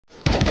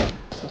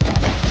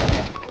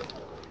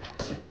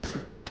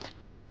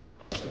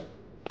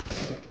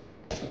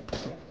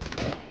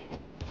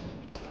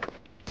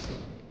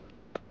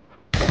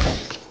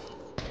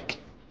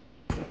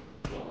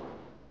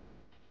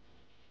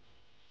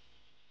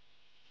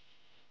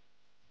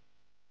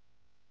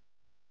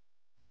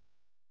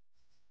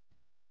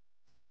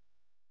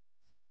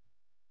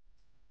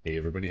Hey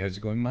everybody, how's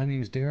it going? My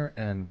name is Dare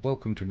and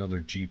welcome to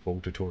another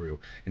GPORTAL tutorial.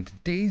 In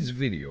today's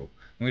video,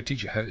 I'm going to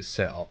teach you how to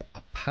set up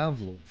a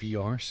PAVLLO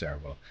VR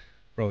server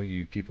for all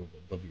you people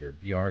that love your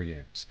VR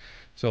games.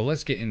 So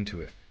let's get into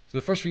it. So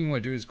the first thing you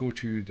want to do is go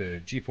to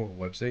the GPORTAL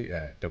website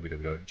at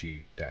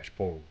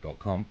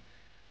www.g-portal.com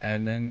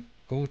and then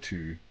go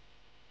to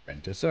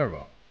Rent a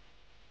Server.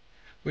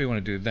 What you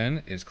want to do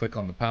then is click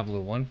on the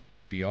PAVLLO one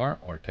VR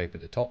or type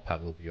at the top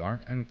PAVLLO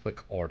VR and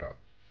click Order.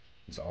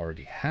 Since I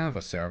already have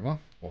a server,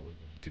 what we're going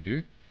to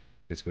do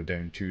is go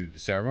down to the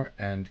server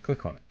and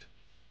click on it.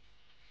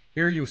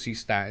 Here you'll see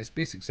status,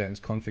 basic settings,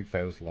 config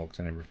files, logs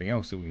and everything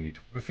else that we need.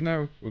 But for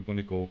now, we're going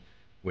to go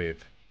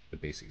with the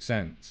basic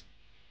settings.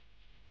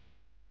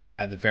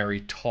 At the very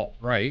top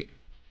right,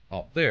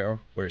 up there,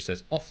 where it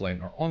says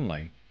offline or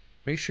online,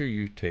 make sure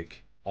you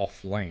tick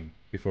offline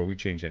before we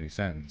change any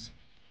settings.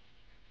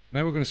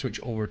 Now we're going to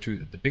switch over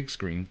to the big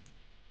screen.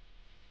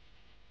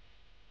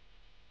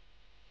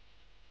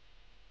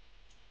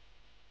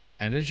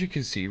 And as you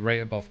can see right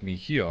above me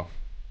here,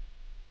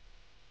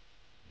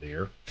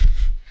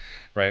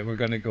 right, we're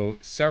going to go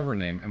server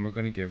name and we're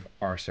going to give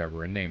our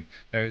server a name.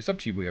 Now it's up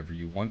to you whatever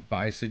you want, but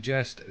I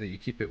suggest that you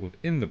keep it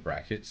within the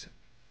brackets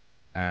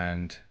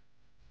and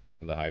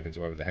the hyphens,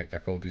 whatever the heck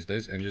they're called these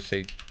days, and just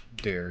say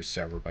Dare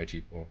server by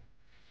GPO.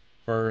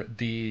 For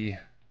the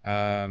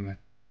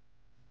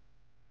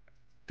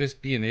this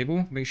be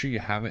enabled, make sure you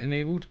have it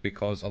enabled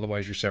because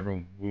otherwise your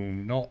server will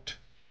not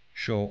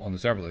show on the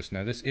server list.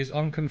 Now this is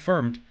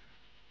unconfirmed,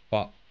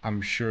 but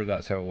I'm sure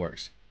that's how it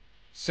works.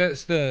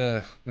 Sets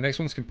the next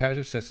one's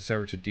competitive, sets the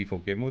server to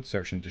default game mode,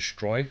 search and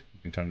destroy. You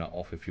can turn that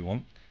off if you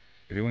want.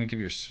 If you want to give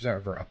your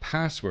server a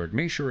password,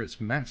 make sure it's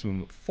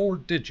maximum 4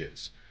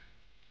 digits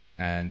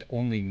and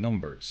only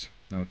numbers.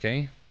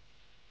 Okay?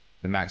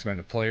 The max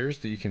amount of players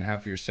that you can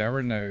have for your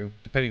server. Now,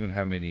 depending on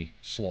how many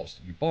slots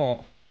that you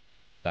bought,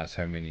 that's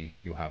how many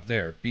you'll have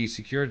there. Be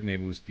secured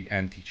enables the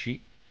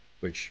anti-cheat,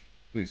 which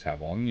please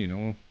have on. You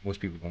know,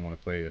 most people don't want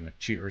to play in a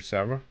cheater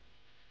server.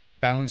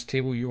 Balance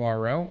table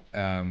URL,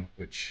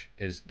 which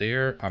is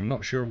there. I'm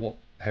not sure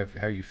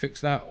how you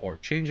fix that or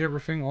change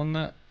everything on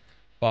that,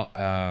 but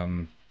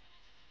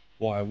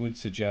what I would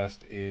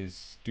suggest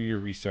is do your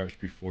research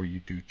before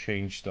you do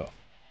change stuff.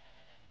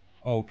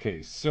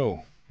 Okay,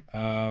 so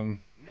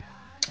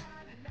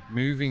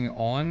moving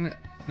on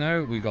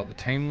now, we got the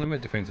time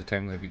limit. Depends on the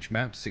time limit of each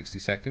map, 60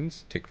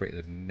 seconds. Tick rate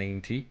of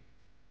 90.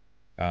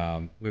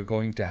 We're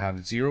going to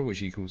have 0,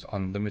 which equals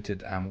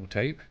unlimited ammo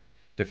type.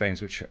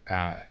 Defines which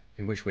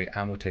in which way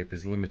ammo type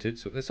is limited.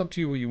 So it's up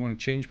to you what you want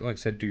to change, but like I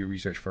said, do your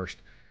research first.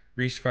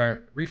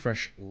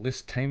 Refresh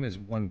list time is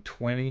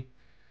 120.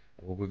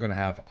 We're going to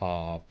have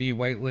a B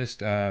whitelist.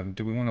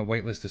 Do we want to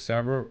whitelist the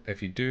server?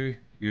 If you do,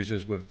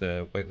 users with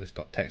the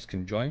whitelist.txt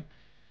can join.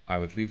 I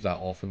would leave that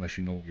off unless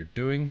you know what you're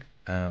doing.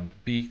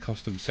 B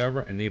custom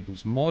server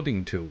enables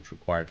modding tools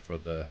required for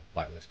the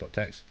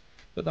whitelist.txt.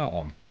 Put that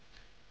on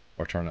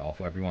or turn it off,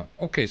 whatever you want.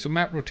 Okay, so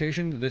map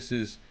rotation. This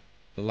is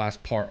the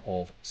last part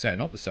of setting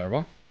up the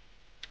server.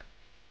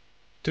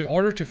 In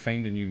order to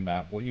find a new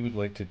map, what you would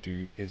like to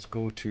do is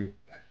go to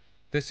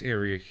this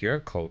area here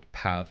called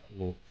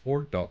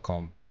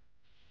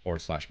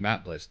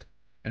PAVLLO4.com/map list.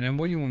 And then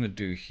what you want to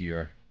do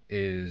here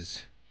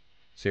is,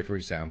 say for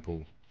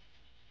example,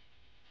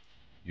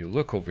 you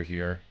look over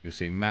here, you'll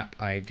say map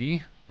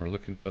ID. We're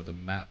looking for the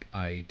map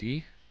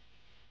ID.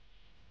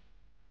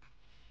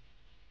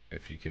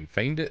 If you can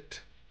find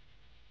it,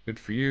 good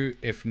for you.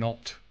 If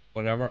not,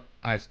 whatever.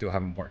 I still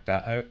haven't worked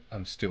that out.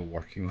 I'm still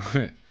working on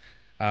it.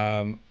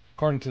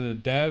 According to the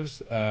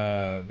devs,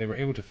 they were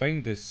able to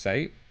find this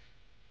site,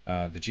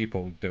 the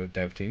GPORTAL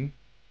dev team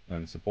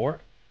and support.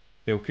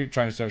 They'll keep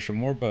trying to search for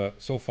more,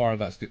 but so far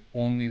this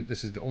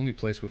is the only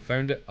place we've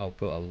found it. I'll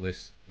put a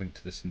link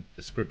to this in the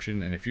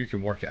description, and if you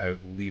can work it out,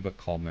 leave a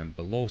comment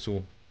below so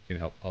you can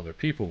help other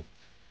people.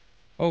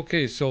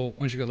 Okay, so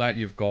once you got that,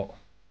 you've got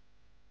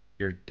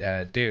your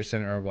data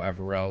center,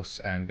 whatever else,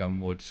 and gun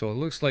mode. So it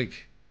looks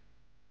like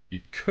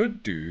you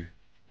could do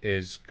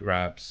is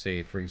grab,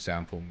 say for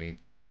example, main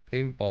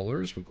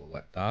paintballers, we'll go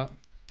like that,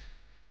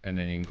 and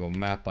then you can go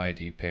map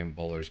ID,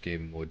 paintballers,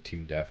 game mode,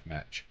 team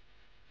deathmatch,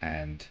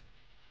 and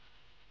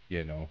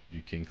you know,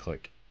 you can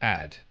click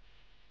add,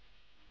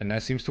 and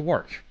that seems to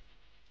work.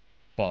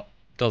 But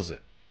does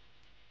it?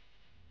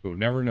 We'll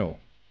never know.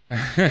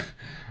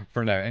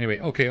 For now anyway.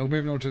 Okay, I'll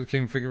move on to the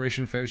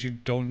configuration files. You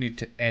don't need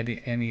to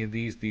edit any of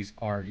these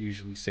are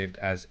usually saved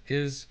as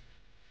is.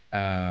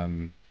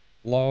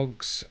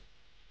 Logs,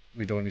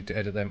 we don't need to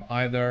edit them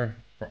either.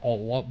 For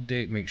auto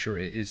update, make sure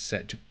it is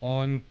set to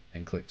on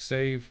and click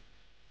save.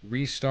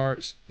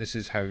 Restarts, this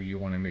is how you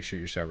want to make sure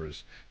your server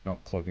is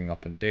not clogging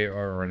up in data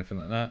or anything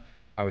like that.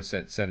 I would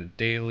set it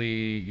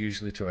daily,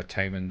 usually to a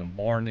time in the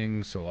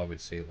morning, so I would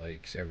say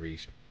like every,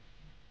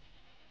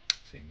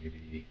 say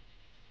maybe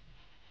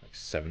like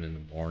 7 in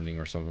the morning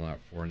or something like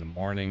that, 4 in the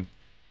morning,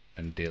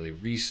 and daily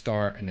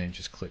restart, and then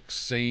just click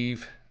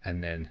save,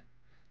 and then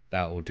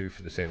that will do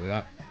for the save of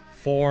that.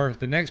 For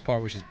the next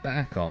part, which is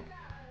backup,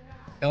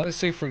 let's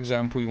say for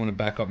example you want to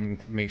back up and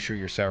make sure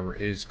your server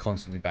is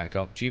constantly backed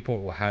up.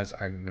 GPORTAL has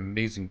an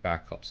amazing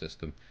backup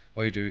system.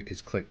 All you do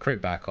is click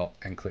create backup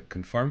and click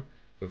confirm.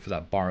 Wait for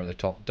that bar at the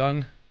top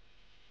done,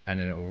 and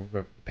then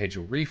the page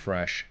will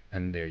refresh,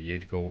 and there you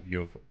go,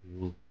 you've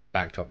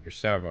backed up your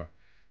server.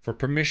 For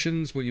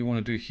permissions, what you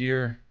want to do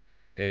here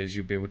is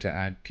you'll be able to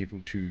add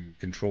people to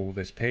control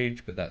this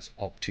page, but that's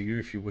up to you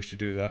if you wish to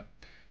do that.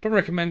 Don't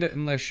recommend it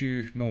unless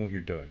you know what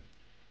you're doing.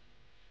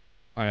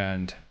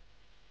 And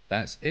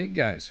that's it,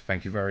 guys.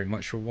 Thank you very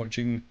much for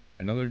watching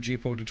another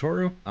GPO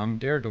tutorial. I'm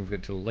Dare. Don't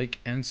forget to like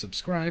and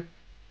subscribe,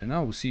 and I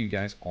will see you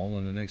guys all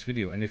in the next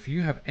video. And if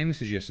you have any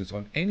suggestions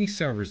on any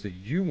servers that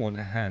you want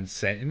a hand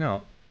setting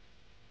up,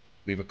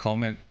 leave a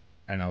comment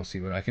and I'll see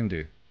what I can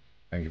do.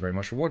 Thank you very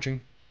much for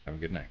watching. Have a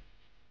good night.